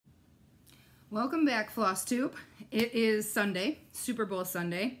Welcome back, Flosstube. It is Sunday, Super Bowl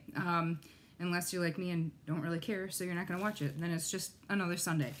Sunday. Unless you're like me and don't really care, so you're not going to watch it. Then it's just another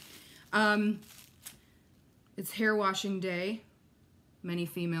Sunday. It's hair washing day. Many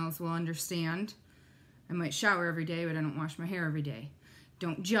females will understand. I might shower every day, but I don't wash my hair every day.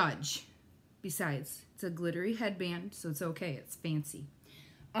 Don't judge. Besides, it's a glittery headband, so it's okay. It's fancy.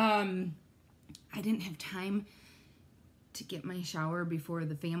 I didn't have time to get my shower before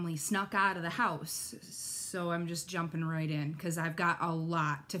the family snuck out of the house, so I'm just jumping right in because I've got a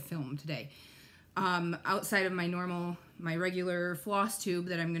lot to film today. Outside of my regular floss tube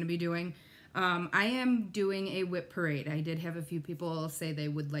that I'm going to be doing, I am doing a whip parade. I did have a few people say they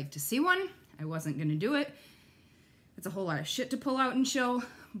would like to see one. I wasn't going to do it. It's a whole lot of shit to pull out and show,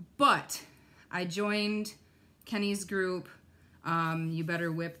 but I joined Kenny's group, You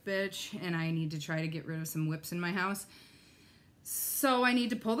Better Whip Bitch, and I need to try to get rid of some whips in my house. So I need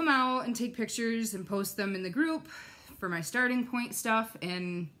to pull them out and take pictures and post them in the group for my starting point stuff,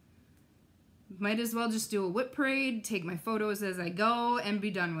 and might as well just do a whip parade, take my photos as I go, and be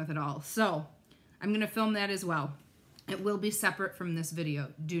done with it all. So I'm going to film that as well. It will be separate from this video.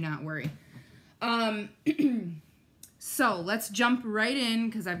 Do not worry. So let's jump right in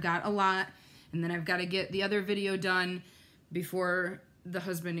because I've got a lot, and then I've got to get the other video done before the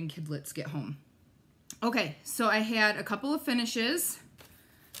husband and kidlets get home. Okay, so I had a couple of finishes.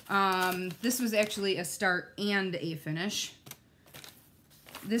 This was actually a start and a finish.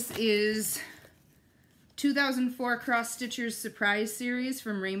 This is 2004 Cross Stitchers Surprise Series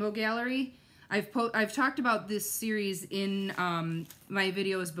from Rainbow Gallery. I've talked about this series in my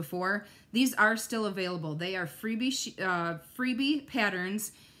videos before. These are still available. They are freebie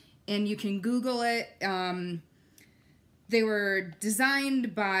patterns, and you can Google it. They were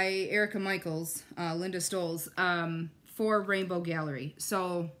designed by Erica Michaels, Linda Stoles, for Rainbow Gallery.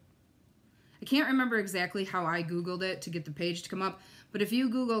 So I can't remember exactly how I Googled it to get the page to come up, but if you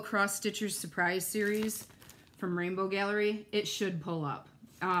Google Cross Stitchers Surprise Series from Rainbow Gallery, it should pull up.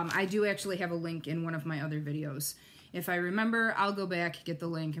 I do actually have a link in one of my other videos. If I remember, I'll go back, get the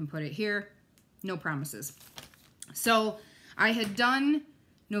link, and put it here. No promises. So I had done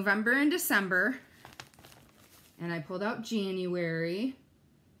November and December, and I pulled out January,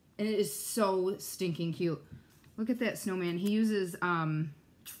 and it is so stinking cute. Look at that snowman. He uses, it's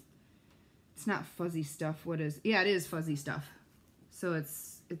not fuzzy stuff. What is, yeah, it is fuzzy stuff. So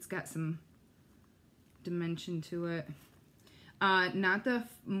it's got some dimension to it. Not the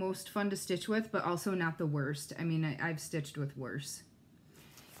most fun to stitch with, but also not the worst. I mean, I've stitched with worse.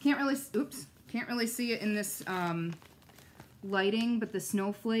 Can't really see it in this lighting, but the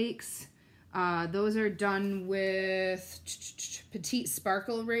snowflakes, those are done with Petite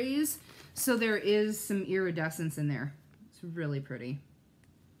Sparkle Rays, so there is some iridescence in there. It's really pretty.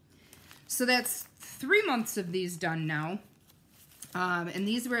 So that's 3 months of these done now. And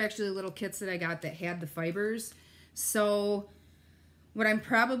these were actually little kits that I got that had the fibers. So what I'm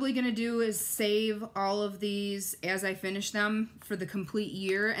probably going to do is save all of these as I finish them for the complete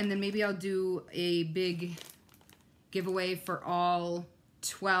year, and then maybe I'll do a big giveaway for all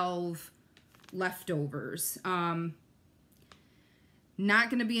 12 leftovers. Not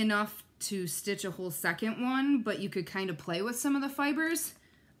going to be enough to stitch a whole second one, but you could kind of play with some of the fibers.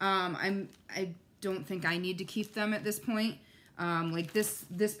 I don't think I need to keep them at this point. Like this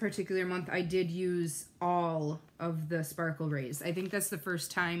particular month, I did use all of the Sparkle Rays. I think that's the first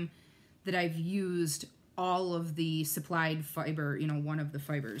time that I've used all of the supplied fiber, you know, one of the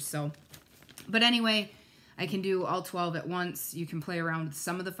fibers. So, but anyway, I can do all 12 at once. You can play around with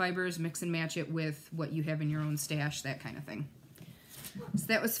some of the fibers, mix and match it with what you have in your own stash, that kind of thing. So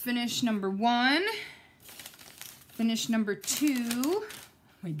that was finish number 1. Finish number 2. Oh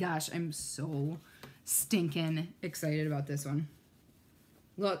my gosh, I'm so stinking excited about this one.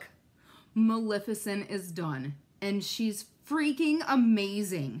 Look, Maleficent is done, and she's freaking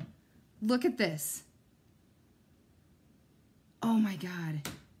amazing. Look at this. Oh my god.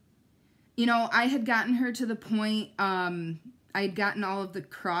 You know, I had gotten her to the point, I had gotten all of the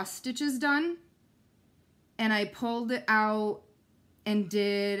cross stitches done, and I pulled it out and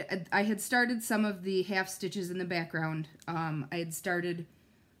I had started some of the half stitches in the background. I had started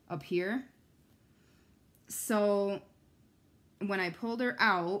up here. So when I pulled her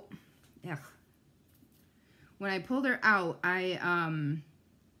out, I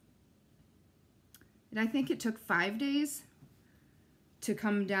think it took 5 days to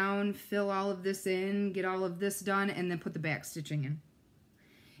come down, fill all of this in, get all of this done, and then put the back stitching in.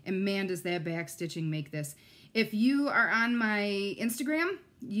 And man, does that back stitching make this. If you are on my Instagram,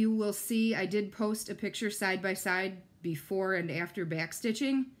 you will see I did post a picture side by side before and after back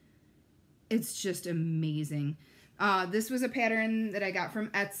stitching. It's just amazing. This was a pattern that I got from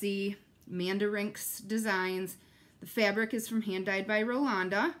Etsy, Mandarinks Designs. The fabric is from Hand Dyed by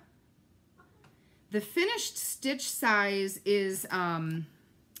Rolanda. The finished stitch size is 5.5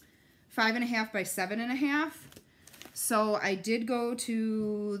 by 7.5. So I did go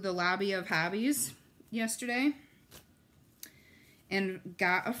to the lobby of hobbies yesterday and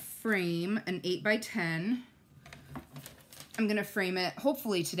got a frame, an 8 by 10. I'm gonna frame it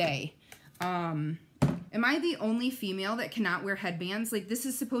hopefully today. Am I the only female that cannot wear headbands? Like, this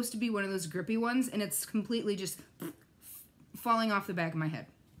is supposed to be one of those grippy ones, and it's completely just falling off the back of my head.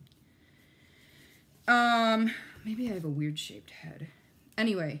 Maybe I have a weird shaped head.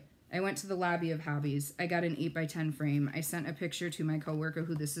 Anyway, I went to the lobby of hobbies. I got an 8 by 10 frame. I sent a picture to my coworker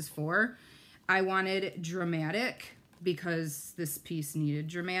who this is for. I wanted dramatic because this piece needed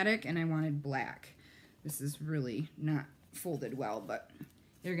dramatic, and I wanted black. This is really not folded well, but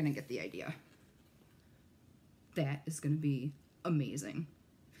you're gonna get the idea. That is gonna be amazing.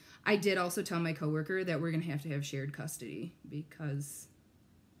 I did also tell my coworker that we're gonna have to have shared custody because,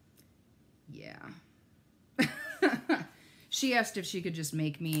 yeah. She asked if she could just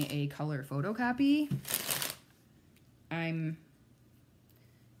make me a color photocopy. I'm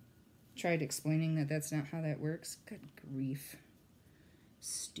tried explaining that that's not how that works. Good grief.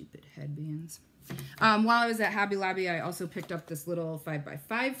 Stupid headbands. While I was at Hobby Lobby, I also picked up this little 5 by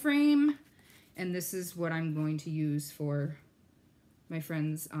 5 frame. And this is what I'm going to use for my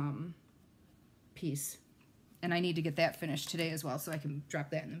friend's piece. And I need to get that finished today as well so I can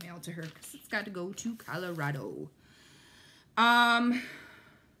drop that in the mail to her because it's got to go to Colorado.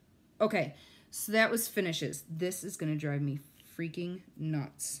 Okay, so that was finishes. This is going to drive me freaking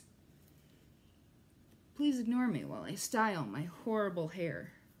nuts. Please ignore me while I style my horrible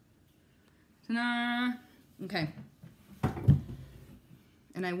hair. Ta-da! Okay.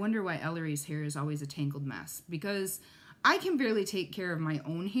 And I wonder why Ellery's hair is always a tangled mess. Because I can barely take care of my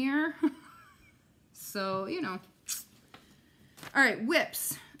own hair. So, you know. Alright,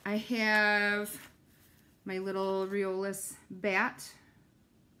 whips. I have my little Riolis bat.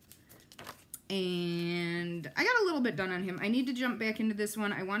 And I got a little bit done on him. I need to jump back into this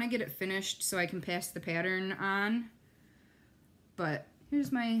one. I want to get it finished so I can pass the pattern on. But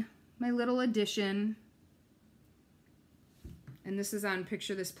here's my little addition. And this is on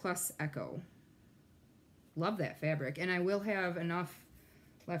Picture This Plus Echo. Love that fabric. And I will have enough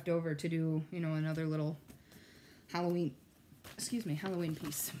left over to do, you know, another little Halloween piece. I'm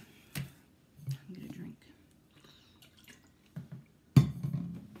gonna drink.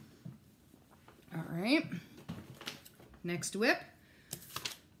 All right. Next whip.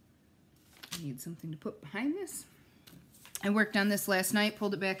 I need something to put behind this. I worked on this last night,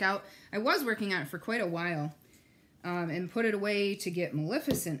 pulled it back out. I was working on it for quite a while. And put it away to get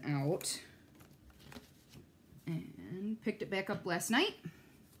Maleficent out. And picked it back up last night.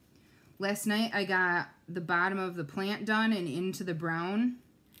 Last night I got the bottom of the plant done and into the brown.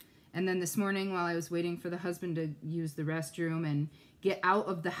 And then this morning while I was waiting for the husband to use the restroom and get out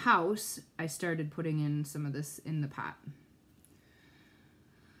of the house, I started putting in some of this in the pot.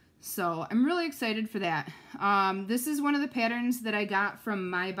 So I'm really excited for that. This is one of the patterns that I got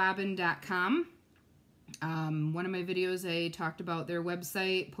from mybobbin.com. One of my videos I talked about their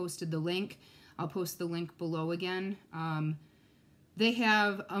website, posted the link. I'll post the link below again. They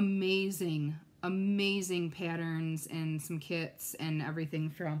have amazing patterns and some kits and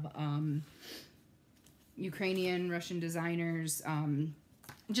everything from Ukrainian, Russian designers.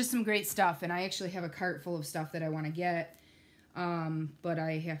 Just some great stuff. And I actually have a cart full of stuff that I want to get. But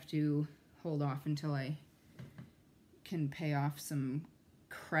I have to hold off until I can pay off some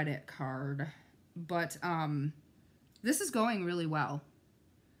credit card. But this is going really well.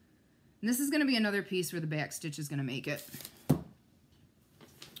 And this is going to be another piece where the back stitch is going to make it.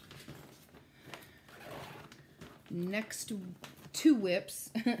 Next two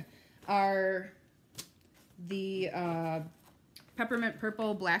whips are the Peppermint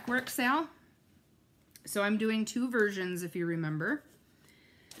Purple Blackwork Sale. So I'm doing two versions, if you remember.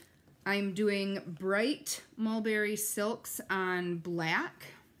 I'm doing bright mulberry silks on black.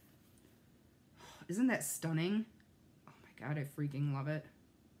 Isn't that stunning? Oh my god, I freaking love it.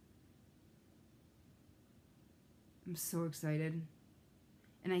 I'm so excited.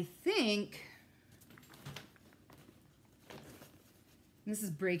 And I think this is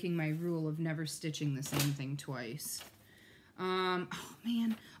breaking my rule of never stitching the same thing twice. Oh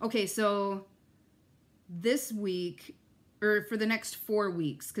man. Okay, so this week, or for the next 4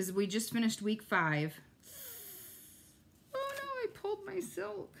 weeks, because we just finished week 5. Oh no, I pulled my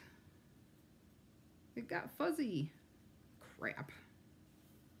silk. It got fuzzy. Crap.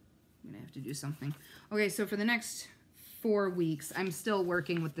 gonna have to do something. Okay, so for the next 4 weeks, I'm still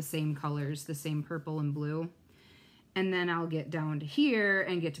working with the same colors, the same purple and blue. And then I'll get down to here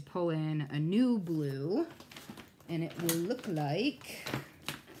and get to pull in a new blue. And it will look like,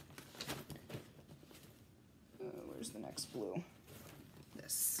 where's the next blue?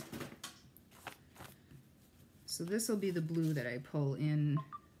 This. So this will be the blue that I pull in.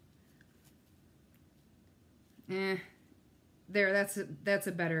 There, that's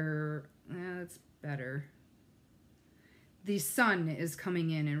a better, that's better. The sun is coming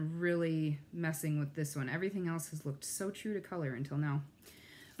in and really messing with this one. Everything else has looked so true to color until now.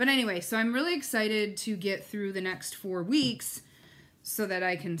 But anyway, so I'm really excited to get through the next 4 weeks so that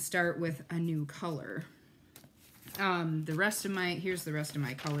I can start with a new color. Here's the rest of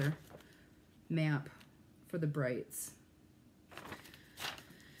my color map for the brights.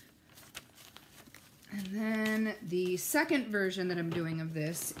 And then the second version that I'm doing of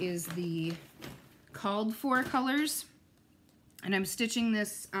this is the called for colors. And I'm stitching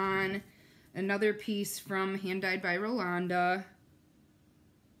this on another piece from Hand Dyed by Rolanda.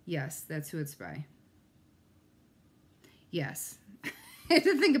 Yes, that's who it's by. Yes. I had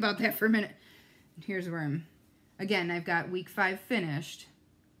to think about that for a minute. Here's where I'm... Again, I've got week 5 finished.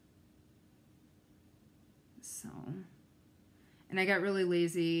 So... And I got really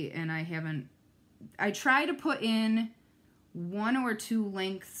lazy and I haven't... I try to put in 1 or 2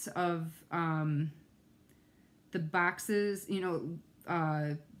 lengths of the boxes, you know,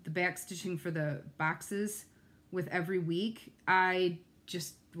 the back stitching for the boxes with every week. I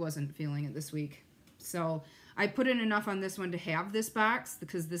just wasn't feeling it this week. So I put in enough on this one to have this box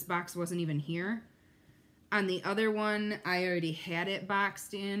because this box wasn't even here. On the other one, I already had it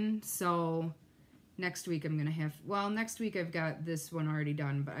boxed in. So next week I'm going to have, well, next week I've got this one already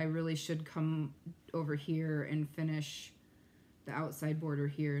done, but I really should come over here and finish the outside border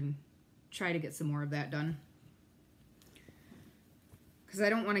here and try to get some more of that done. Because I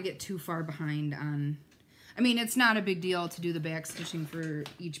don't want to get too far behind on... I mean, it's not a big deal to do the back stitching for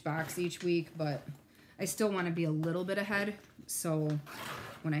each box each week, but I still want to be a little bit ahead. So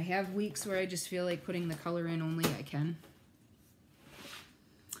when I have weeks where I just feel like putting the color in only, I can.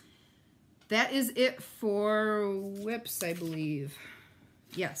 That is it for whips, I believe.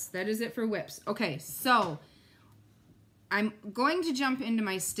 Yes, that is it for whips. Okay, so I'm going to jump into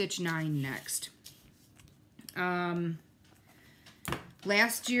my Stitch 9 next.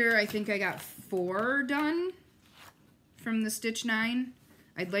 Last year, I think I got 4 done from the Stitch 9.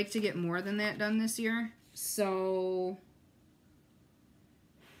 I'd like to get more than that done this year. So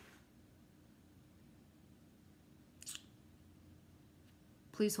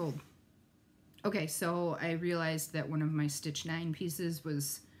please hold. Okay, so I realized that one of my Stitch 9 pieces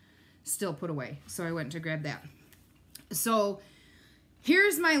was still put away. So I went to grab that. So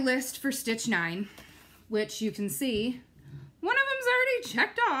here's my list for Stitch 9, which you can see. One of them's already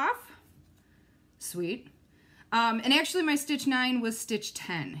checked off. Sweet. And actually my Stitch 9 was Stitch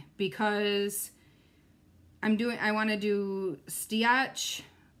 10 because I want to do Stitch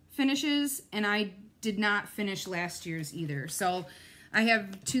finishes and I did not finish last year's either. So I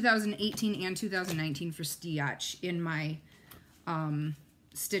have 2018 and 2019 for Stitch in my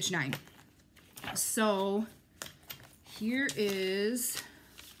Stitch 9. So here is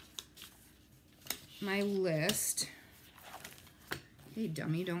my list. Hey,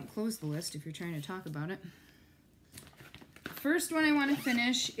 dummy, don't close the list if you're trying to talk about it. First one I want to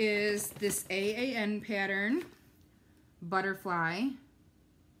finish is this AAN pattern, Butterfly.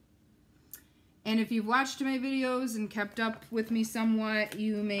 And if you've watched my videos and kept up with me somewhat,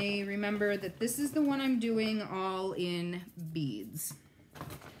 you may remember that this is the one I'm doing all in beads.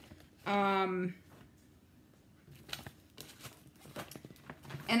 And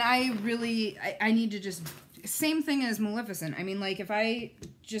I need to just, same thing as Maleficent. I mean, like, if I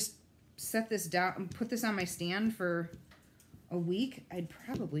just set this down and put this on my stand for a week, I'd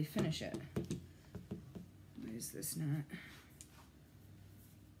probably finish it. Why is this not?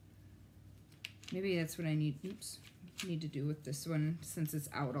 Maybe that's what I need to do with this one since it's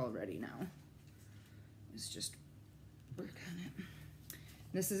out already now. Is just work on it.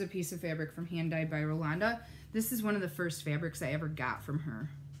 This is a piece of fabric from Hand Dyed by Rolanda. This is one of the first fabrics I ever got from her.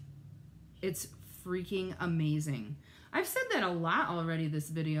 It's freaking amazing. I've said that a lot already this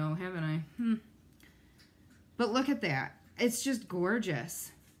video, haven't I? But look at that. It's just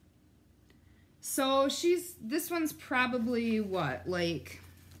gorgeous. So this one's probably what, like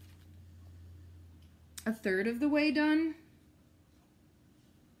a third of the way done?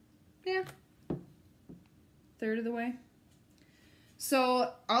 Yeah. Third of the way.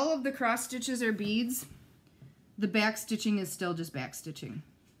 So all of the cross stitches are beads. The back stitching is still just back stitching.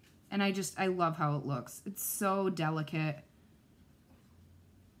 And I love how it looks. It's so delicate.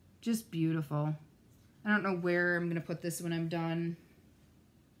 Just beautiful. I don't know where I'm going to put this when I'm done.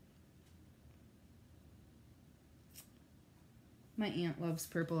 My aunt loves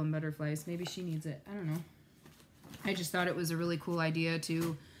purple and butterflies. Maybe she needs it. I don't know. I just thought it was a really cool idea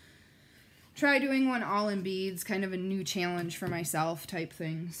to try doing one all in beads, kind of a new challenge for myself type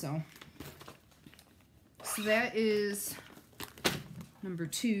thing. So that is number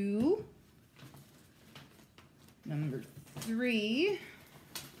 2. Number 3.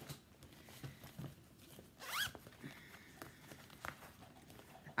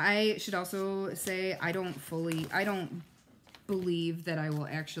 I should also say I don't believe that I will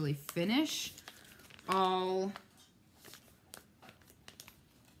actually finish all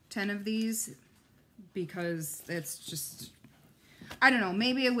 10 of these, because it's just, I don't know,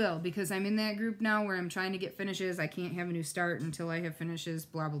 maybe I will, because I'm in that group now where I'm trying to get finishes. I can't have a new start until I have finishes,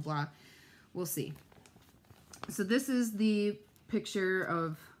 blah, blah, blah. We'll see. So this is the picture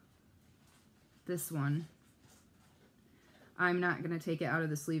of this one. I'm not going to take it out of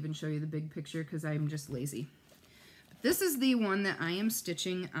the sleeve and show you the big picture because I'm just lazy. But this is the one that I am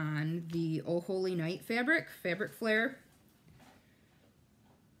stitching on the Oh Holy Night fabric flare.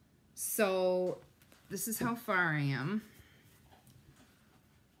 So this is how far I am.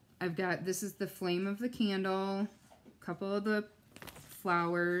 I've got, this is the flame of the candle, a couple of the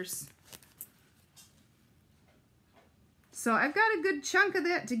flowers. So I've got a good chunk of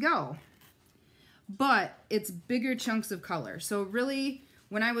that to go. But it's bigger chunks of color. So really,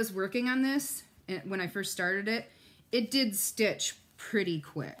 when I was working on this, and when I first started it, it did stitch pretty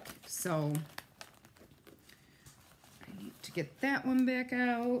quick. So I need to get that one back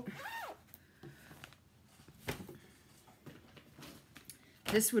out.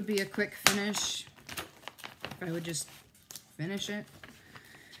 This would be a quick finish if I would just finish it.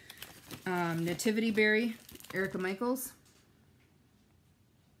 Nativity Berry, Erica Michaels.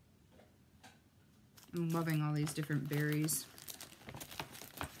 I'm loving all these different berries.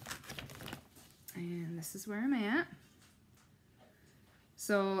 And this is where I'm at.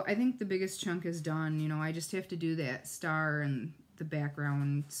 So I think the biggest chunk is done. You know, I just have to do that star and the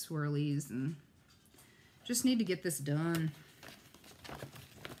background swirlies and just need to get this done.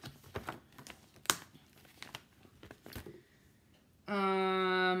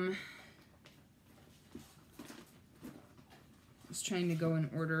 I was trying to go in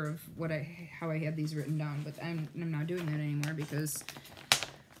order of how I had these written down, but I'm not doing that anymore because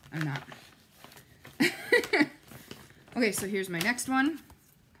I'm not. Okay, so here's my next one.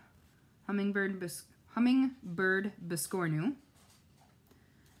 Hummingbird Biscornu.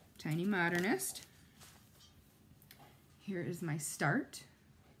 Tiny Modernist. Here is my start.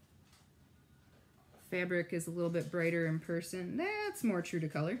 Fabric is a little bit brighter in person. That's more true to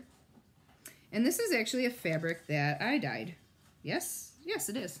color. And this is actually a fabric that I dyed. Yes, yes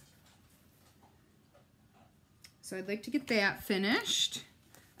it is. So I'd like to get that finished.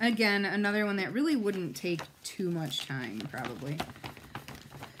 Again, another one that really wouldn't take too much time, probably.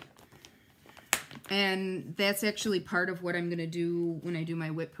 And that's actually part of what I'm going to do when I do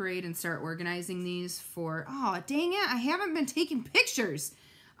my whip parade and start organizing these for... Oh, dang it, I haven't been taking pictures.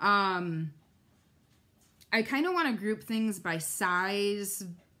 I kind of want to group things by size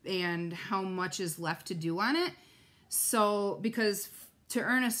and how much is left to do on it. So, because to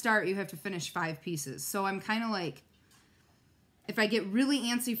earn a start, you have to finish 5 pieces. So I'm kind of like, if I get really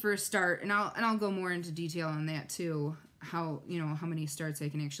antsy for a start, and I'll go more into detail on that too, how many starts I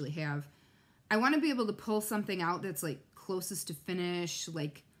can actually have. I want to be able to pull something out that's like closest to finish,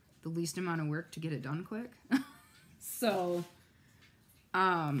 like the least amount of work to get it done quick. So,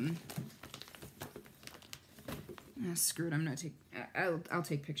 screw it, I'm not taking. I'll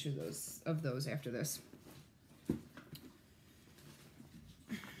take pictures of those after this.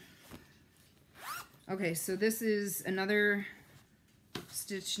 Okay, so this is another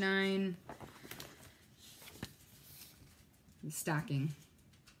Stitch 9 stocking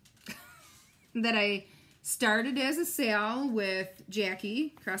that I started as a sale with Jackie,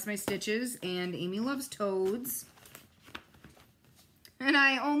 Cross My Stitches, and Amy Loves Toads. And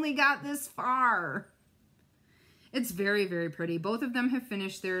I only got this far. It's very, very pretty. Both of them have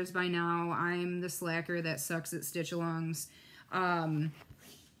finished theirs by now. I'm the slacker that sucks at stitch-alongs.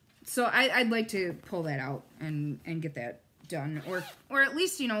 So I'd like to pull that out and get that done. Or at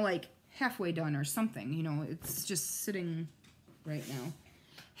least, like halfway done or something. It's just sitting right now.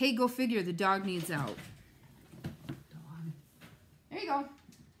 Hey, go figure, the dog needs out. There you go.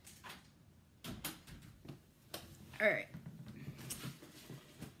 All right.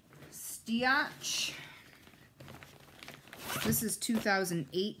 Stitch. This is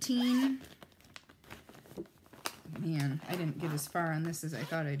 2018. Man, I didn't get as far on this as I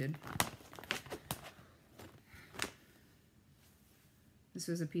thought I did. This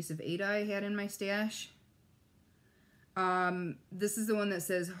was a piece of 8 I had in my stash. This is the one that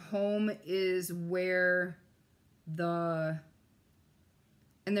says home is where the...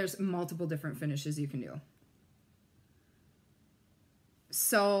 And there's multiple different finishes you can do.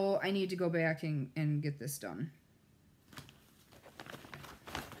 So I need to go back and get this done.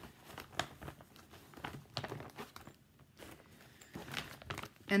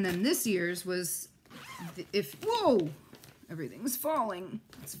 And then this year's was, whoa, everything's falling.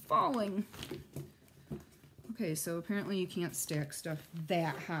 It's falling. Okay, so apparently you can't stack stuff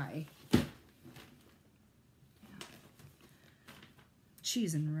that high.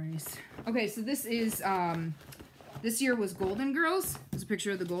 Cheese and rice. Okay, so this is, this year was Golden Girls. There's a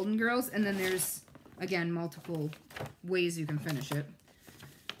picture of the Golden Girls, and then there's, again, multiple ways you can finish it.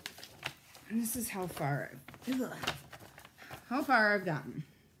 And this is how far I've gotten.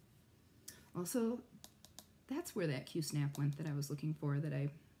 Also, that's where that Q-snap went that I was looking for, that I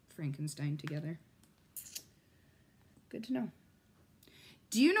Frankenstein together. Good to know.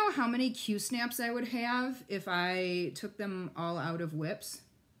 Do you know how many Q-snaps I would have if I took them all out of whips?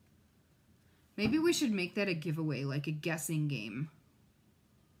 Maybe we should make that a giveaway, like a guessing game.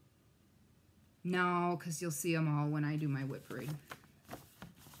 No, because you'll see them all when I do my whip parade.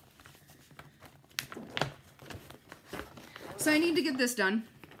 So I need to get this done.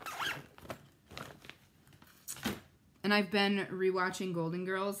 And I've been rewatching Golden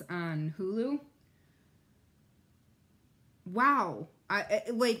Girls on Hulu. Wow.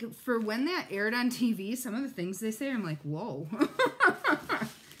 Like, for when that aired on TV, some of the things they say, I'm like, whoa.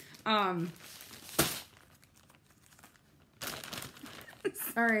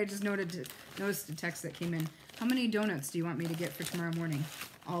 Sorry, I just noticed a text that came in. How many donuts do you want me to get for tomorrow morning?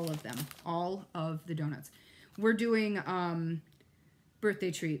 All of them. All of the donuts. We're doing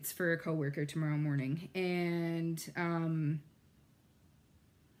birthday treats for a coworker tomorrow morning. And,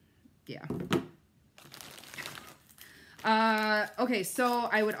 yeah. Okay, so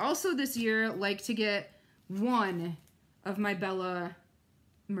I would also this year like to get one of my Bella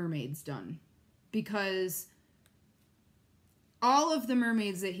mermaids done, because all of the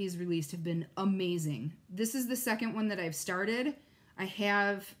mermaids that he's released have been amazing. This is the second one that I've started.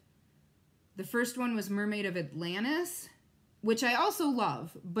 The first one was Mermaid of Atlantis, which I also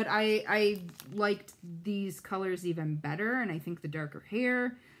love, but I liked these colors even better, and I think the darker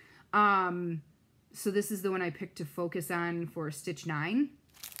hair. So this is the one I picked to focus on for Stitch 9.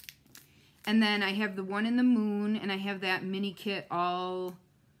 And then I have the one in the moon, and I have that mini kit all...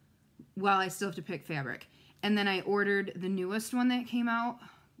 Well, I still have to pick fabric. And then I ordered the newest one that came out.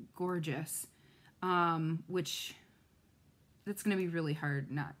 Gorgeous. Which... That's going to be really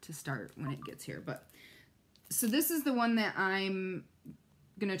hard not to start when it gets here. But so this is the one that I'm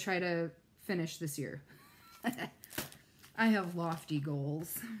going to try to finish this year. I have lofty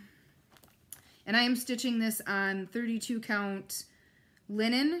goals. And I am stitching this on 32 count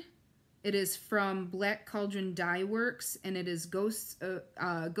linen. It is from Black Cauldron Dye Works, and it is Ghost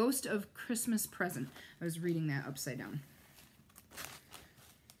of Christmas Present. I was reading that upside down.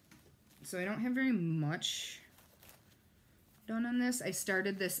 So I don't have very much done on this. I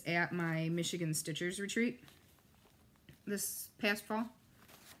started this at my Michigan Stitchers retreat this past fall.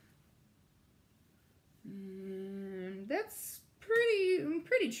 And that's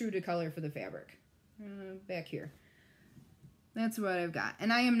pretty true to color for the fabric. Back here. That's what I've got.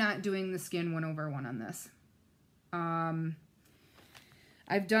 And I am not doing the skin 1/1 on this. I've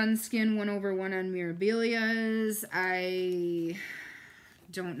done skin 1/1 on Mirabilia's. I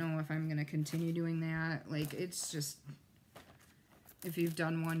don't know if I'm going to continue doing that. Like, it's just... If you've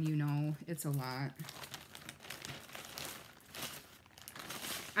done one, you know it's a lot.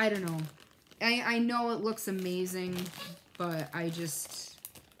 I don't know. I know it looks amazing, but I don't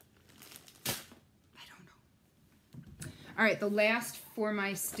know. All right, the last for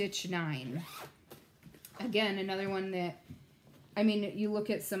my Stitch 9. Again, another one that, I mean, you look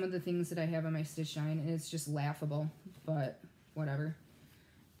at some of the things that I have on my Stitch 9, and it's just laughable, but whatever.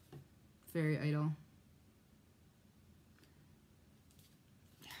 Very idle.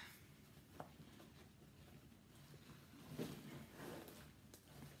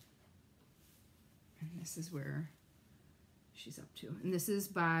 This is where she's up to. And this is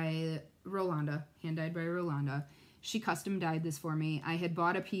by Rolanda, hand-dyed by Rolanda. She custom dyed this for me. I had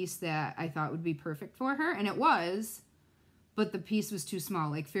bought a piece that I thought would be perfect for her, and it was, but the piece was too small.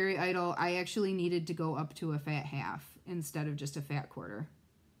 Like Fairy Idol, I actually needed to go up to a fat half instead of just a fat quarter.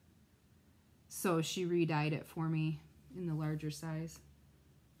 So she re-dyed it for me. in the larger size.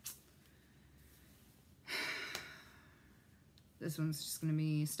 This one's just going to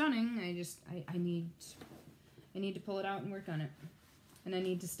be stunning. I need to pull it out and work on it. And I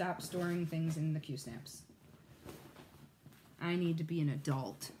need to stop storing things in the Q-snaps. I need to be an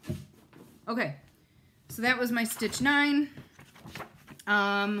adult. Okay, so that was my Stitch 9.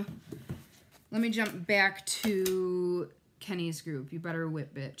 Let me jump back to Kenny's group. You better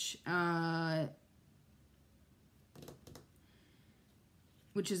whip, bitch.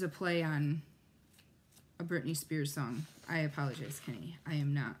 Which is a play on a Britney Spears song. I apologize, Kenny. I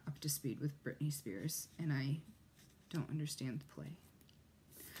am not up to speed with Britney Spears, and I don't understand the play.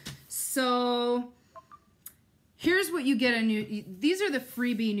 So here's what you get. These are the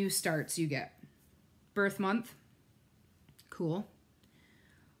freebie new starts you get. Birth month. Cool.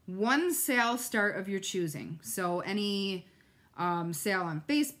 One sale start of your choosing. So any sale on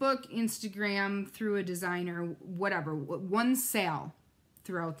Facebook, Instagram, through a designer, whatever. One sale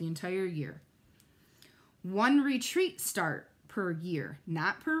throughout the entire year. One retreat start per year.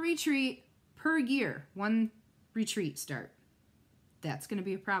 Not per retreat, per year. One retreat start. That's going to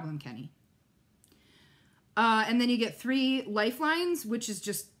be a problem, Kenny. And then you get 3 lifelines, which is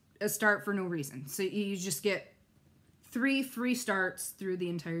just a start for no reason. So you just get 3 free starts through the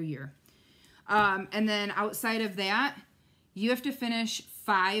entire year. And then outside of that, you have to finish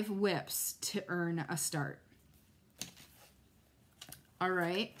 5 whips to earn a start. All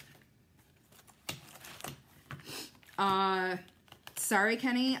right. Sorry,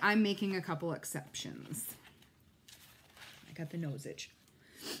 Kenny, I'm making a couple exceptions. I got the nose itch.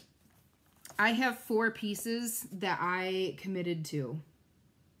 I have 4 pieces that I committed to.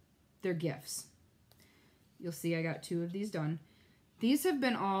 They're gifts. You'll see I got 2 of these done. These have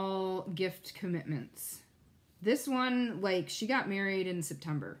been all gift commitments. This one, like, she got married in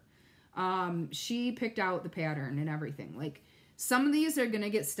September. She picked out the pattern and everything. Like, some of these are going to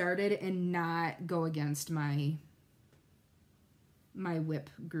get started and not go against my whip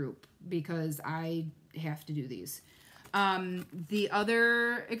group because I have to do these. The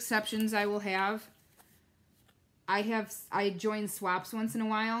other exceptions I will have, I join swaps once in a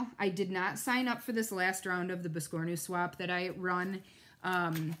while. I did not sign up for this last round of the Biscornu swap that I run.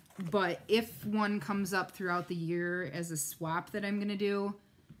 But if one comes up throughout the year as a swap that I'm going to do,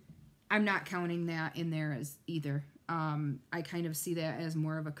 I'm not counting that in there as either. I kind of see that as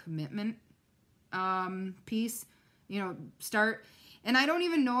more of a commitment piece, start. And I don't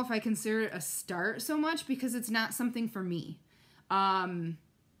even know if I consider it a start so much because it's not something for me.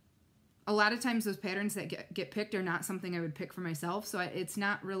 A lot of times those patterns that get picked are not something I would pick for myself. So it's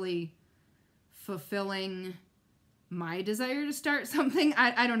not really fulfilling my desire to start something.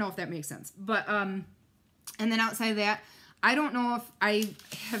 I don't know if that makes sense. But, and then outside of that, I don't know if I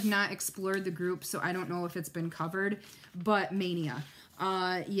have not explored the group, so I don't know if it's been covered. But Mania.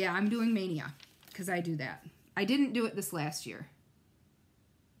 Yeah, I'm doing Mania because I do that. I didn't do it this last year.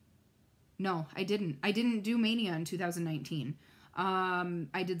 No, I didn't. I didn't do Mania in 2019.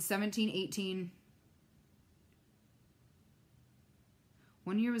 I did 17, 18.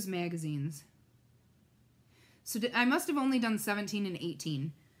 One year was magazines. So I must have only done 17 and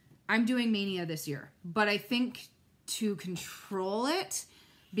 18. I'm doing Mania this year. But I think to control it,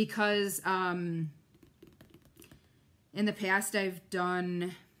 because in the past I've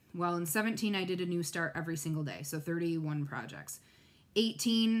done, well, in 17 I did a new start every single day. So 31 projects.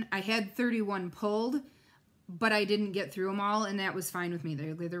 18, I had 31 pulled, but I didn't get through them all, and that was fine with me.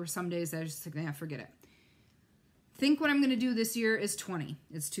 There were some days that I was just like, nah, forget it. Think what I'm going to do this year is 20.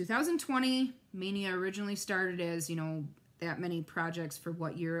 It's 2020. Mania originally started as, that many projects for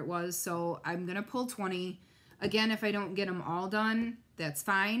what year it was, so I'm going to pull 20. Again, if I don't get them all done, that's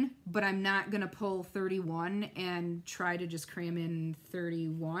fine, but I'm not going to pull 31 and try to just cram in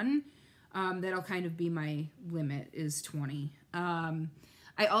 31. That'll kind of be my limit, is 20.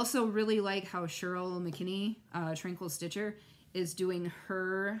 I also really like how Cheryl McKinney, Tranquil Stitcher, is doing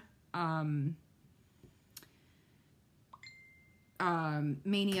her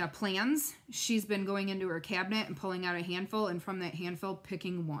Mania plans. She's been going into her cabinet and pulling out a handful, and from that handful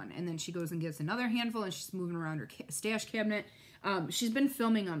picking one, and then she goes and gets another handful, and she's moving around her stash cabinet. She's been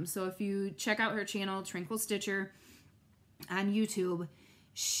filming them, so if you check out her channel, Tranquil Stitcher, on YouTube,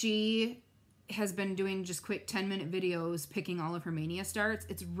 she has been doing just quick 10-minute videos picking all of her Mania starts.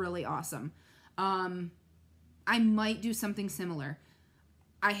 It's really awesome. I might do something similar.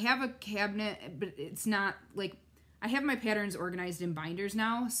 I have a cabinet, but it's not like, I have my patterns organized in binders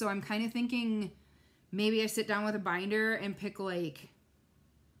now, so I'm kind of thinking maybe I sit down with a binder and pick like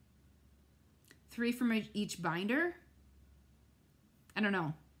 3 from each binder. I don't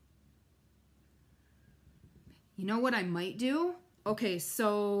know. You know what I might do? Okay,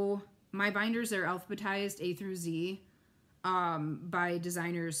 so my binders are alphabetized A through Z by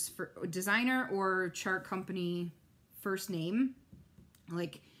designer or chart company first name.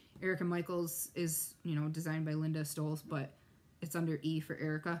 Like Erica Michaels is, you know, designed by Linda Stoles, but it's under E for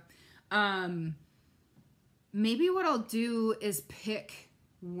Erica. Maybe what I'll do is pick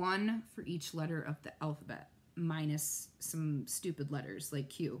one for each letter of the alphabet, minus some stupid letters like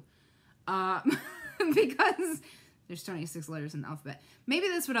Q. Because there's 26 letters in the alphabet. Maybe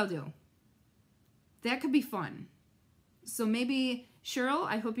that's what I'll do. That could be fun. So maybe, Cheryl,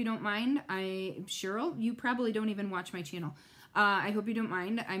 I hope you don't mind. Cheryl, you probably don't even watch my channel. I hope you don't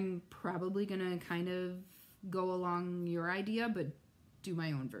mind. I'm probably going to kind of go along your idea, but do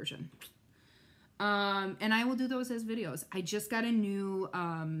my own version. And I will do those as videos. I just got a new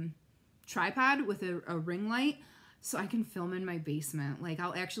tripod with a ring light, so I can film in my basement. Like,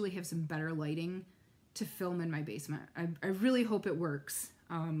 I'll actually have some better lighting to film in my basement. I really hope it works,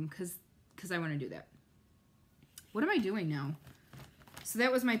 because I want to do that. What am I doing now? So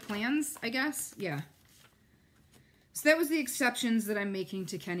that was my plans, I guess? Yeah. So that was the exceptions that I'm making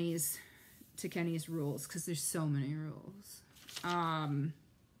to Kenny's rules, because there's so many rules. But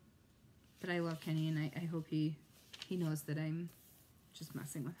I love Kenny, and I hope he knows that I'm just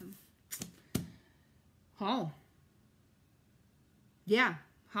messing with him. Haul. Yeah,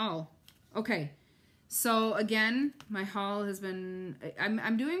 haul. Okay. So again, my haul has been,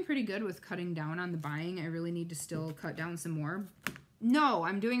 I'm doing pretty good with cutting down on the buying. I really need to still cut down some more. No,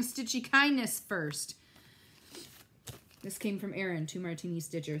 I'm doing Stitchy Kindness first. This came from Erin, 2 Martini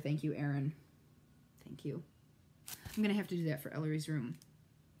Stitcher. Thank you, Erin. Thank you. I'm going to have to do that for Ellery's room.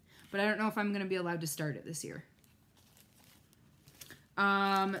 But I don't know if I'm going to be allowed to start it this year.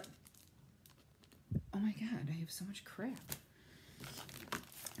 Oh my God, I have so much crap.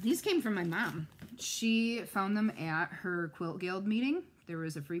 These came from my mom. She found them at her Quilt Guild meeting. There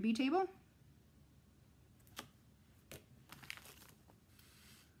was a freebie table.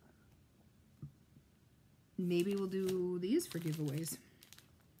 Maybe we'll do these for giveaways.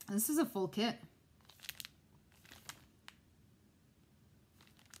 This is a full kit.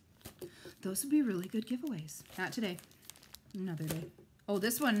 Those would be really good giveaways. Not today. Another day. Oh,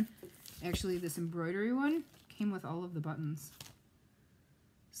 this one, actually, this embroidery one came with all of the buttons.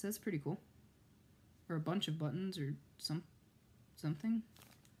 So that's pretty cool. Or a bunch of buttons or something.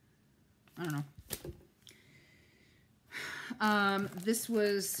 I don't know. This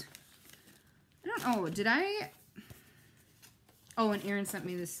was, I don't know, did I? Oh, and Erin sent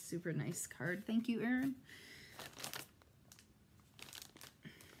me this super nice card. Thank you, Erin.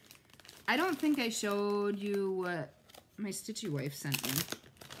 I don't think I showed you what my Stitchy wife sent me.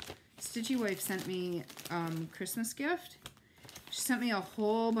 Stitchy wife sent me Christmas gift. She sent me a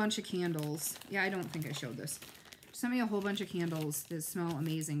whole bunch of candles. Yeah, I don't think I showed this. She sent me a whole bunch of candles that smell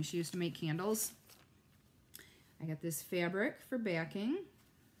amazing. She used to make candles. I got this fabric for backing.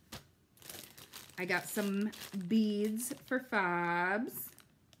 I got some beads for fobs.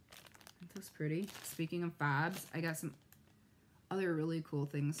 Aren't those pretty? Speaking of fobs, I got some other really cool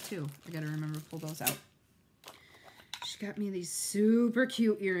things too. I gotta remember to pull those out. She got me these super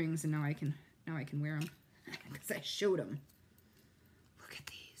cute earrings, and now I can wear them because I showed them. Look at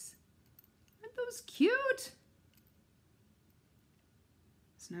these. Aren't those cute?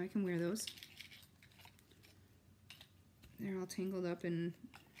 So now I can wear those. They're all tangled up in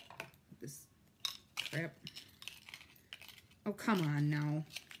this crap. Oh, come on now.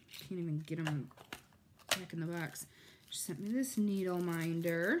 Can't even get them back in the box. She sent me this needle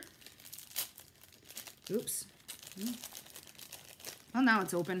minder. Oops. Well, now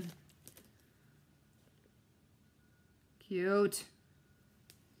it's open. Cute.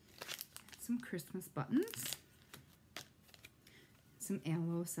 Some Christmas buttons. Some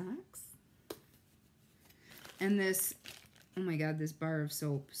aloe socks. And this, oh my God, this bar of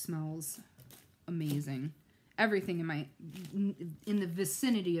soap smells amazing. Everything in the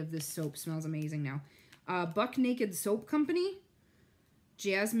vicinity of this soap smells amazing now. Buck Naked Soap Company,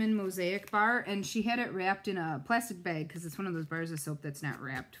 Jasmine Mosaic Bar, and she had it wrapped in a plastic bag because it's one of those bars of soap that's not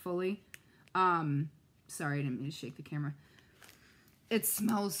wrapped fully. Sorry, I didn't mean to shake the camera. It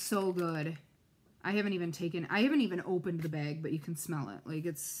smells so good. I haven't even opened the bag, but you can smell it. Like,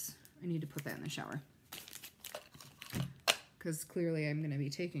 I need to put that in the shower. Because clearly I'm going to be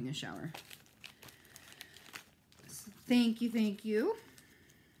taking a shower. So thank you, thank you.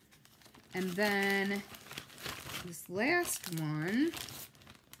 And then this last one,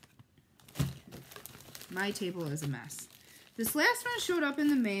 my table is a mess. This last one showed up in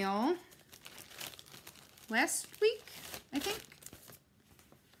the mail last week, I think.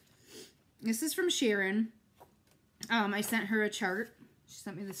 This is from Sharon. I sent her a chart. She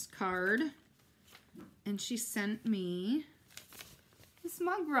sent me this card. And she sent me this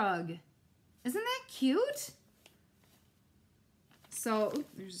mug rug. Isn't that cute? So, ooh,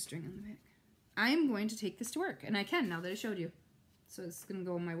 there's a string on the back. I'm going to take this to work. And I can now that I showed you. So it's going to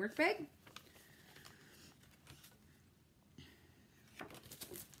go in my work bag.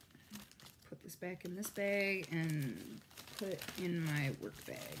 Put this back in this bag and put it in my work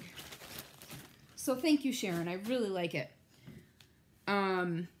bag. So thank you, Sharon. I really like it.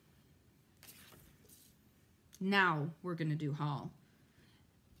 Now we're going to do haul.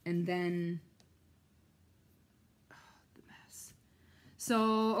 And then, oh, the mess.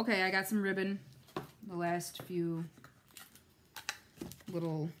 So, okay, I got some ribbon. The last few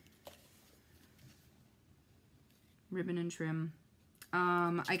little ribbon and trim.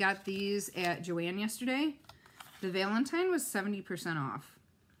 I got these at Joann yesterday. The Valentine was 70% off.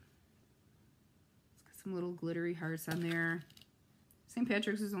 It's got some little glittery hearts on there. St.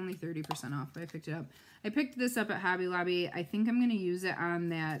 Patrick's is only 30% off, but I picked it up. I picked this up at Hobby Lobby. I think I'm going to use it on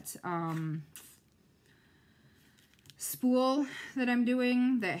that spool that I'm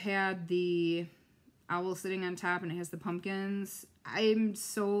doing that had the owl sitting on top and it has the pumpkins. I'm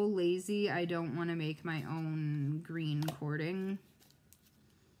so lazy, I don't want to make my own green cording.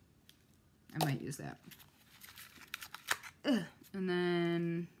 I might use that. Ugh. And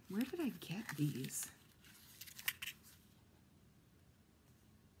then, where did I get these?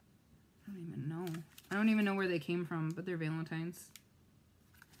 I don't even know. I don't even know where they came from, but they're Valentine's.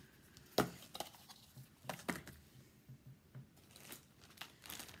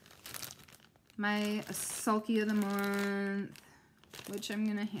 My Sulky of the Month, which I'm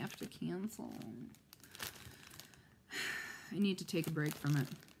going to have to cancel. I need to take a break from it.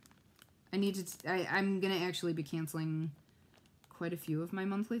 I'm going to actually be canceling quite a few of my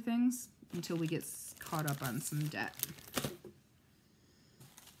monthly things until we get caught up on some debt.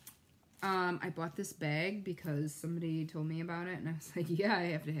 I bought this bag because somebody told me about it, and I was like, yeah, I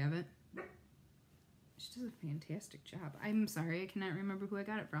have to have it. She does a fantastic job. I'm sorry, I cannot remember who I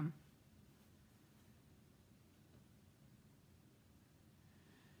got it from.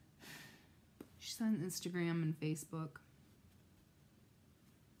 She's on Instagram and Facebook.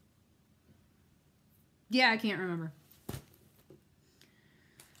 Yeah, I can't remember.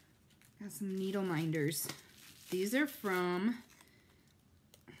 Got some needle minders. These are from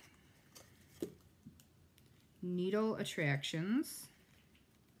Needle Attractions.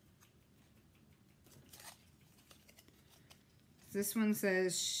 This one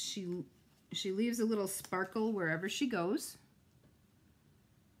says she leaves a little sparkle wherever she goes.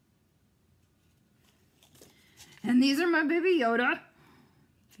 And these are my baby Yoda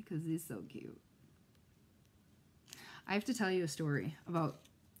because he's so cute. I have to tell you a story about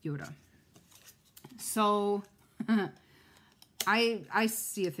Yoda. So I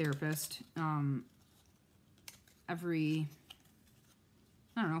see a therapist every,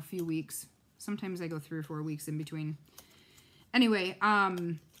 I don't know, a few weeks. Sometimes I go 3 or 4 weeks in between. Anyway,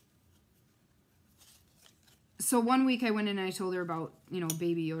 so one week I went in and I told her about, you know,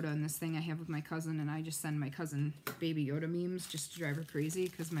 Baby Yoda and this thing I have with my cousin, and I just send my cousin Baby Yoda memes just to drive her crazy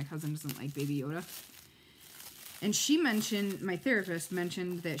because my cousin doesn't like Baby Yoda. And she mentioned, my therapist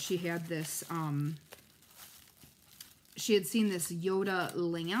mentioned that she had this, she had seen this Yoda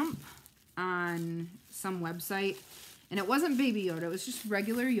lamp on some website, and it wasn't Baby Yoda, it was just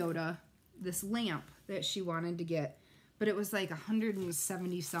regular Yoda, this lamp that she wanted to get. But it was like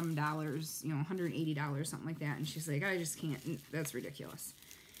 $170 some, you know, $180, something like that. And she's like, I just can't, that's ridiculous.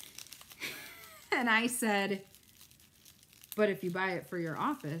 And I said, but if you buy it for your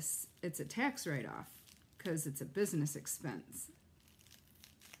office, it's a tax write-off because it's a business expense.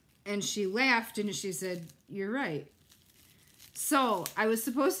 And she laughed and she said, you're right. So I was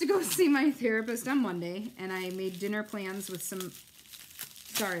supposed to go see my therapist on Monday, and I made dinner plans with some,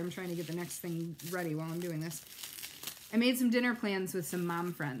 sorry, I'm trying to get the next thing ready while I'm doing this. I made some dinner plans with some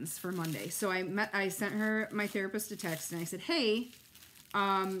mom friends for Monday. So I sent her, my therapist, a text, and I said, hey,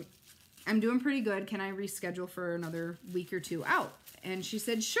 I'm doing pretty good. Can I reschedule for another week or 2 out? And she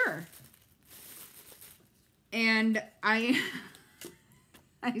said, sure. And I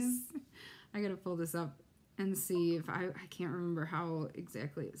gotta pull this up and see if I can't remember how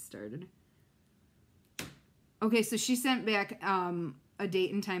exactly it started. Okay, so she sent back a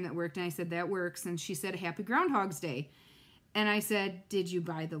date and time that worked, and I said, that works. And she said, Happy Groundhog's Day. And I said, did you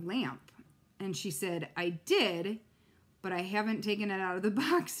buy the lamp? And she said, I did, but I haven't taken it out of the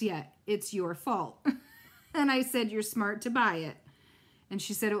box yet. It's your fault. And I said, you're smart to buy it. And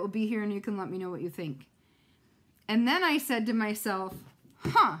she said, it will be here and you can let me know what you think. And then I said to myself,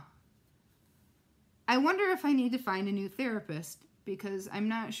 huh, I wonder if I need to find a new therapist, because I'm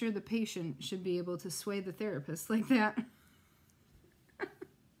not sure the patient should be able to sway the therapist like that.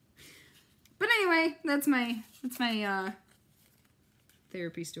 But anyway, that's my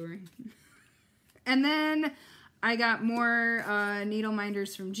therapy story. And then I got more needle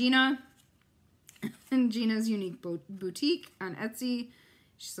minders from Gina. And Gina's Unique Boutique on Etsy.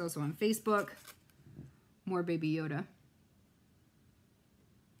 She's also on Facebook. More Baby Yoda.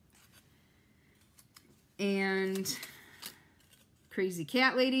 And Crazy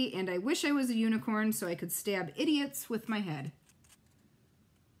Cat Lady. And I wish I was a unicorn so I could stab idiots with my head.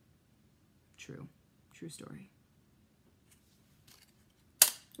 True. True story.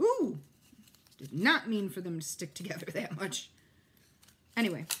 Ooh! Did not mean for them to stick together that much.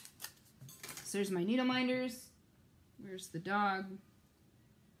 Anyway. So there's my needle minders. Where's the dog?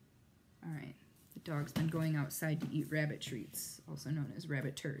 All right. The dog's been going outside to eat rabbit treats, also known as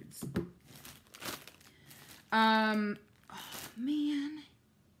rabbit turds. Oh, man.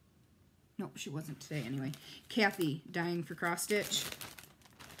 Nope, she wasn't today anyway. Kathy, dying for cross stitch.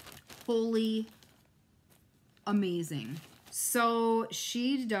 Holy amazing. So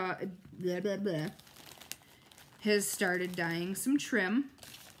she has started dyeing some trim.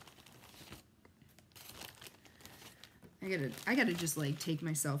 I gotta just like take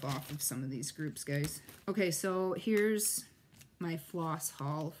myself off of some of these groups, guys. Okay, so here's my floss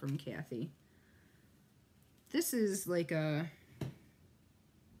haul from Kathy. This is like a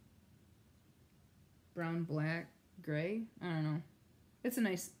brown, black, gray. I don't know. It's a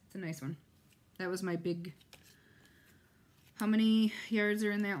nice one. That was my big. How many yards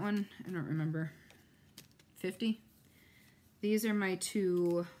are in that one? I don't remember. 50. These are my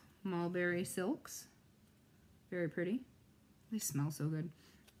two mulberry silks. Very pretty. They smell so good.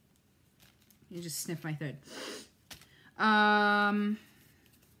 You just sniff my thread.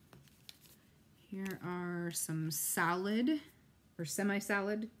 Here are some solid or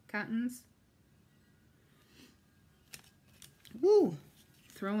semi-solid cottons. Woo!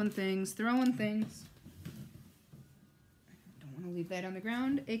 Throwing things. Don't want to leave that on the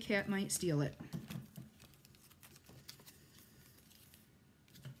ground. A cat might steal it.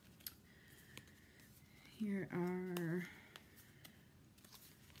 Here are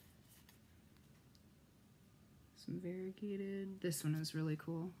some variegated. This one is really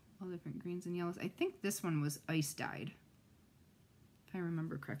cool. All different greens and yellows. I think this one was ice dyed, if I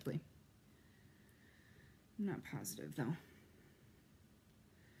remember correctly. I'm not positive though.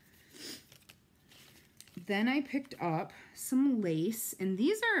 Then I picked up some lace, and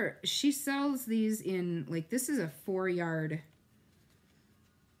these are, she sells these in, like, this is a 4-yard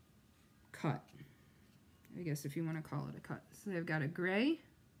cut. I guess if you want to call it a cut. So I've got a gray,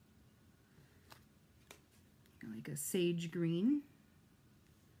 like a sage green,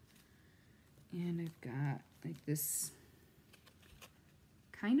 and I've got like this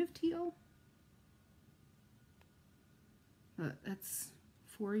kind of teal, but that's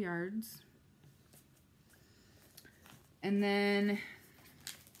 4 yards. And then,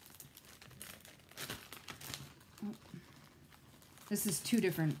 this is 2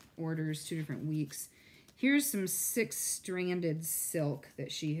 different orders, 2 different weeks. Here's some 6-stranded silk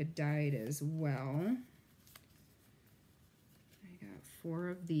that she had dyed as well. I got 4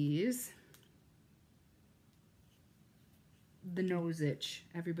 of these. The nose itch.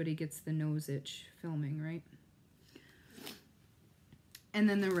 Everybody gets the nose itch filming, right? And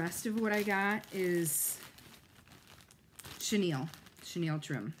then the rest of what I got is chenille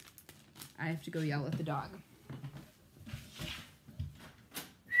trim. I have to go yell at the dog.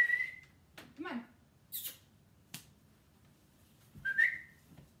 Come on.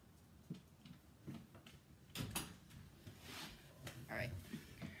 All right.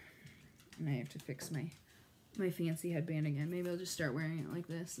 And I have to fix my fancy headband again. Maybe I'll just start wearing it like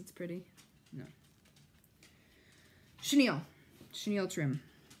this. It's pretty. No. Chenille trim.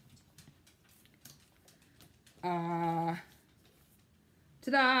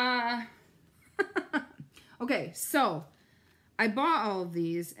 Ta-da! Okay, so I bought all of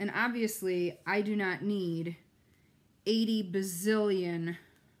these, and obviously I do not need 80 bazillion.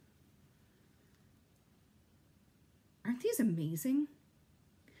 Aren't these amazing?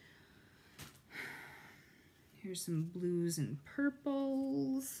 Here's some blues and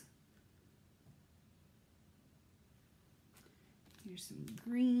purples. Here's some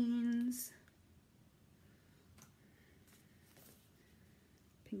greens.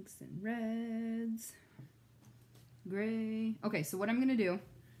 Pinks and reds. Gray. Okay, so what I'm going to do,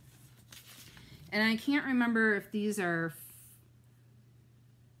 and I can't remember if these are,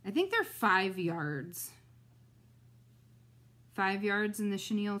 I think they're 5 yards. 5 yards in the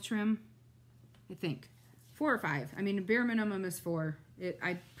chenille trim. I think. 4 or 5. I mean, bare minimum is 4.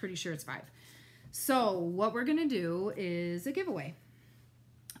 I'm pretty sure it's 5. So what we're going to do is a giveaway.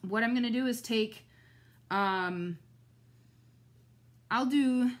 What I'm going to do is take, I'll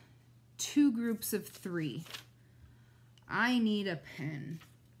do 2 groups of 3. I need a pen.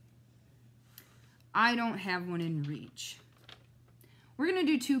 I don't have one in reach. We're going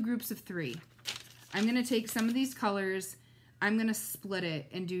to do 2 groups of 3. I'm going to take some of these colors. I'm going to split it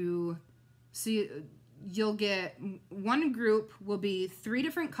and do, so you'll get, one group will be 3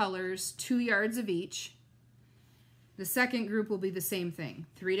 different colors, 2 yards of each. The second group will be the same thing,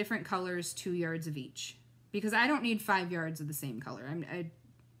 3 different colors, 2 yards of each. Because I don't need 5 yards of the same color.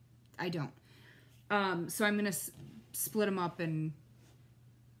 I don't. So I'm going to split them up and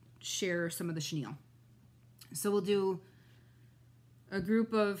share some of the chenille. So we'll do a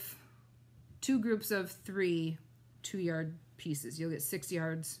group of 2 groups of 3 2-yard pieces. You'll get 6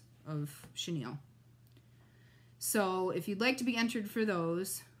 yards of chenille. So if you'd like to be entered for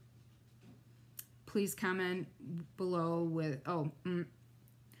those, please comment below with,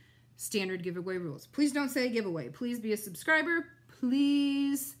 standard giveaway rules. Please don't say giveaway. Please be a subscriber.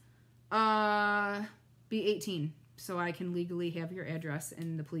 Please be 18 so I can legally have your address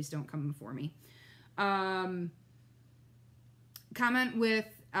and the police don't come for me. Comment with,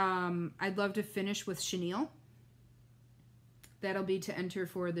 I'd love to finish with chenille. That'll be to enter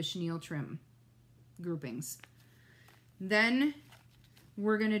for the chenille trim groupings. Then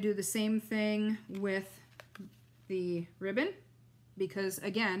we're going to do the same thing with the ribbon because,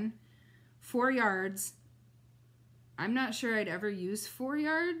 again, 4 yards. I'm not sure I'd ever use 4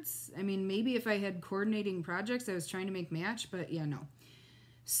 yards. I mean, maybe if I had coordinating projects I was trying to make match, but yeah, no.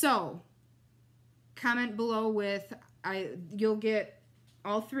 So comment below with, you'll get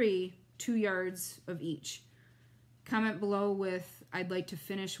all 3 2 yards of each. Comment below with, I'd like to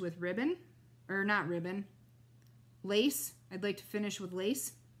finish with ribbon, or not ribbon, lace. I'd like to finish with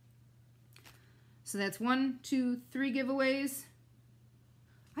lace. So that's 1, 2, 3 giveaways.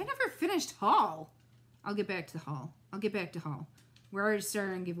 I never finished haul. I'll get back to the haul. I'll get back to haul. We're already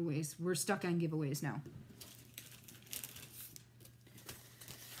started on giveaways. We're stuck on giveaways now.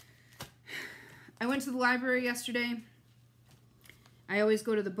 I went to the library yesterday. I always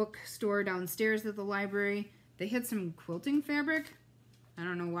go to the bookstore downstairs at the library. They had some quilting fabric. I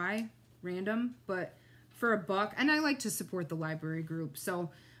don't know why. Random. But for $1, and I like to support the library group. So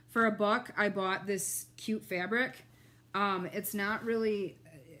for $1, I bought this cute fabric. It's not really,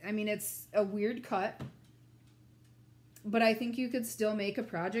 I mean, it's a weird cut. But I think you could still make a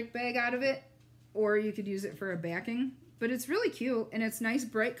project bag out of it. Or you could use it for a backing. But it's really cute. And it's nice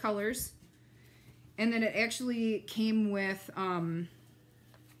bright colors. And then it actually came with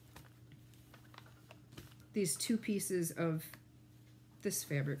these 2 pieces of this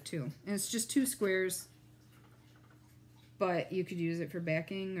fabric too. And it's just 2 squares. But you could use it for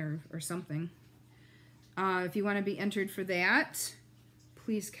backing or something. If you want to be entered for that,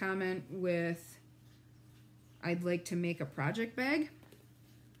 please comment with, I'd like to make a project bag.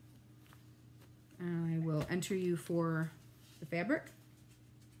 I will enter you for the fabric.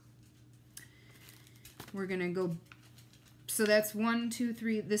 We're going to go, so that's 1, 2,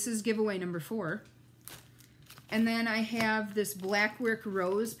 3. This is giveaway number 4. And then I have this blackwork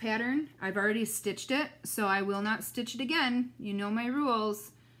rose pattern. I've already stitched it, so I will not stitch it again. You know my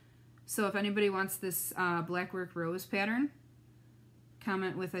rules. So if anybody wants this blackwork rose pattern,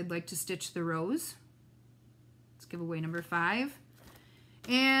 comment with, I'd like to stitch the rose. It's giveaway number 5.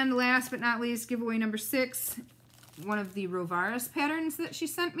 And last but not least, giveaway number 6, one of the Rovaris patterns that she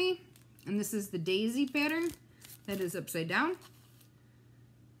sent me. And this is the daisy pattern that is upside down.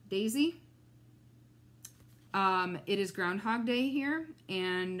 Daisy. It is Groundhog Day here,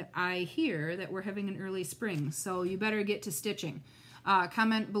 and I hear that we're having an early spring, so you better get to stitching.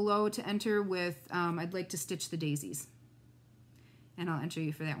 Comment below to enter with, I'd like to stitch the daisies. And I'll enter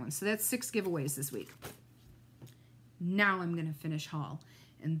you for that one. So that's 6 giveaways this week. Now I'm going to finish haul,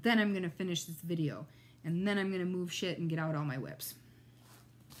 and then I'm going to finish this video, and then I'm going to move shit and get out all my whips.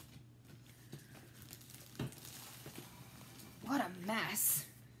 What a mess.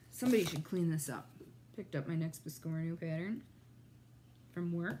 Somebody should clean this up. Picked up my next Biscornu pattern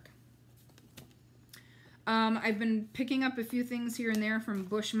from work. I've been picking up a few things here and there from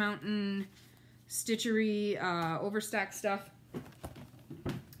Bush Mountain Stitchery Overstock stuff.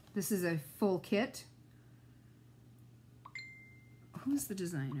 This is a full kit. Who's the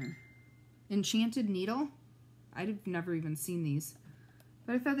designer? Enchanted Needle? I've never even seen these.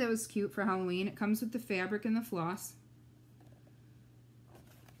 But I thought that was cute for Halloween. It comes with the fabric and the floss.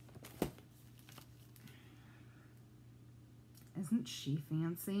 Isn't she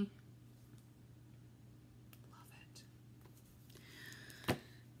fancy?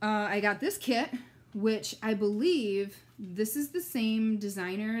 I got this kit, which I believe this is the same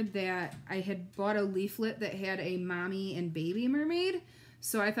designer that I had bought a leaflet that had a mommy and baby mermaid.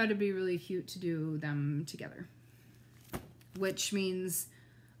 So I thought it'd be really cute to do them together. Which means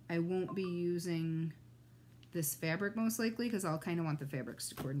I won't be using this fabric most likely because I'll kind of want the fabrics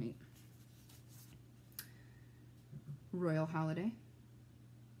to coordinate. Royal Holiday.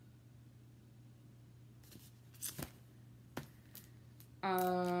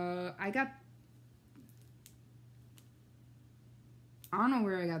 I don't know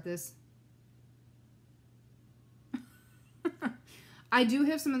where I got this. I do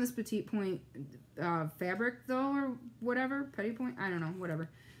have some of this petite point fabric though, or whatever, petite point, I don't know, whatever.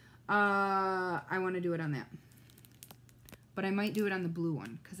 I want to do it on that. But I might do it on the blue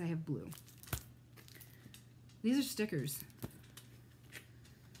one because I have blue. These are stickers.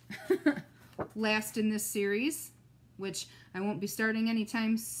 Last in this series, which I won't be starting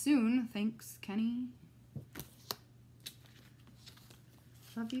anytime soon. Thanks, Kenny.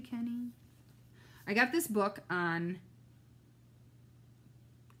 Love you, Kenny. I got this book on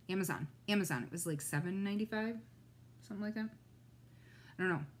Amazon. It was like $7.95, something like that. I don't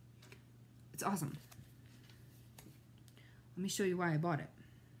know. It's awesome. Let me show you why I bought it.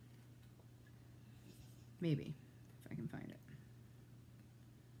 Maybe, if I can find it.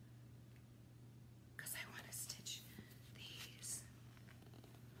 Because I want to stitch these.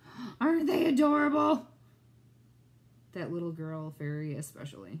 Aren't they adorable? That little girl fairy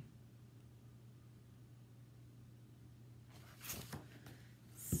especially.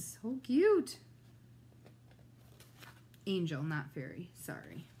 So cute. Angel, not fairy.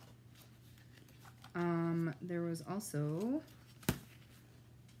 Sorry. There was also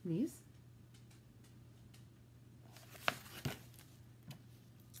these.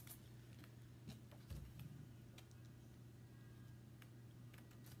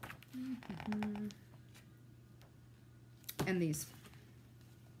 And these.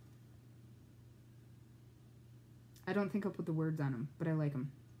 I don't think I'll put the words on them, but I like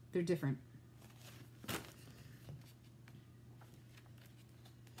them. They're different.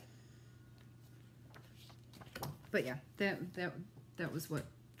 But yeah, that was what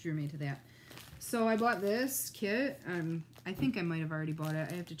drew me to that. So I bought this kit. I think I might have already bought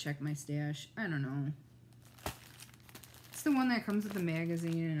it. I have to check my stash. I don't know. It's the one that comes with the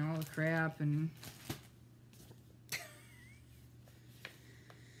magazine and all the crap and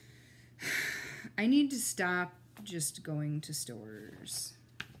I need to stop just going to stores.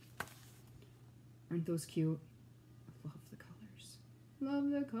 Aren't those cute? Love the colors.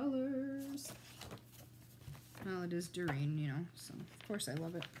 Love the colors. Well, it is Doreen, you know, so of course I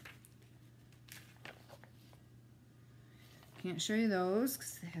love it. Can't show you those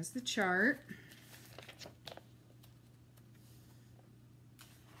because it has the chart.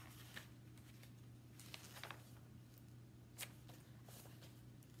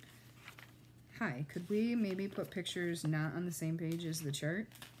 Hi, could we maybe put pictures not on the same page as the chart?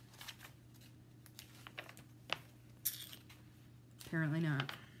 Apparently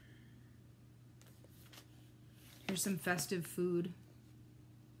not. Here's some festive food.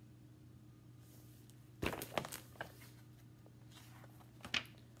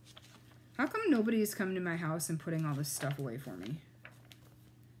 How come nobody's come to my house and putting all this stuff away for me?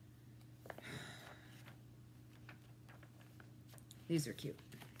 These are cute.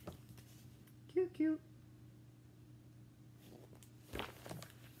 Cute, cute.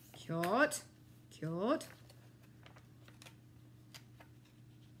 Cute. Cute.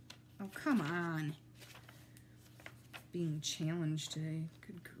 Oh, come on. Being challenged today.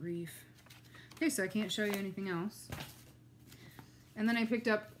 Good grief. Okay, so I can't show you anything else. And then I picked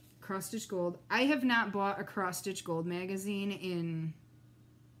up Cross Stitch Gold. I have not bought a Cross Stitch Gold magazine in,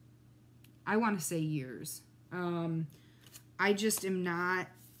 I want to say years. I just am not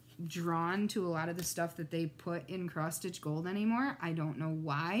drawn to a lot of the stuff that they put in Cross Stitch Gold anymore. I don't know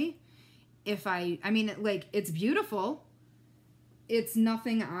why. I mean, like, it's beautiful. It's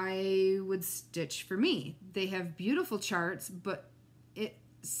nothing I would stitch for me. They have beautiful charts, but it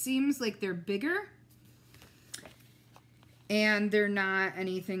seems like they're bigger and they're not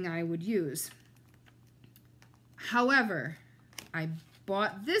anything I would use. However, I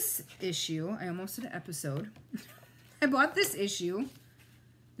bought this issue. I almost did an episode. I bought this issue.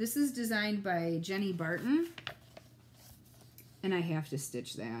 This is designed by Jenny Barton, and I have to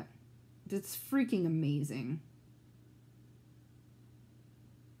stitch that. That's freaking amazing.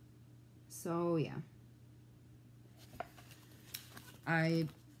 So, yeah. I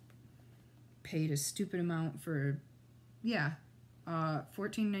paid a stupid amount for, yeah,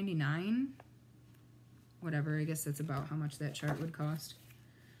 $14.99. Whatever, I guess that's about how much that chart would cost.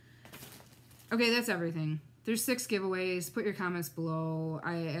 Okay, that's everything. There's 6 giveaways. Put your comments below.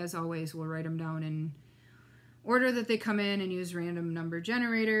 I, as always, will write them down in order that they come in and use random number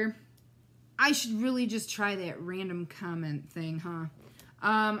generator. I should really just try that random comment thing, huh?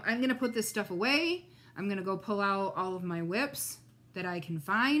 I'm going to put this stuff away. I'm going to go pull out all of my whips that I can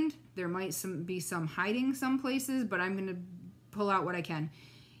find. There might be some hiding some places, but I'm going to pull out what I can.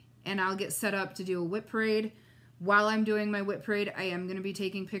 And I'll get set up to do a whip parade. While I'm doing my whip parade, I am going to be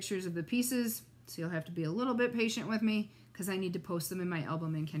taking pictures of the pieces. So you'll have to be a little bit patient with me because I need to post them in my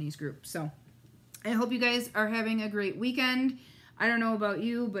album in Kenny's group. So I hope you guys are having a great weekend. I don't know about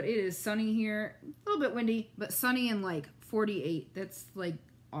you, but it is sunny here. A little bit windy, but sunny and like 48. That's like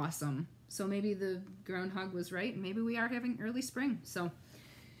awesome. So maybe the groundhog was right. Maybe we are having early spring. So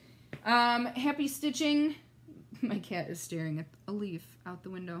happy stitching. My cat is staring at a leaf out the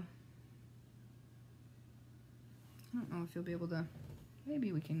window. I don't know if you'll be able to.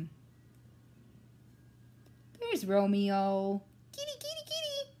 Maybe we can. There's Romeo. Kitty, kitty,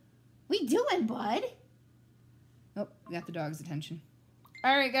 kitty. We doing, bud? Oh, got the dog's attention.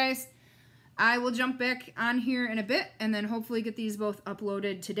 All right, guys. I will jump back on here in a bit and then hopefully get these both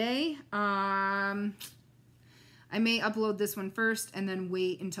uploaded today. I may upload this one first and then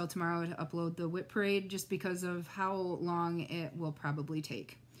wait until tomorrow to upload the whip parade just because of how long it will probably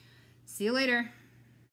take. See you later.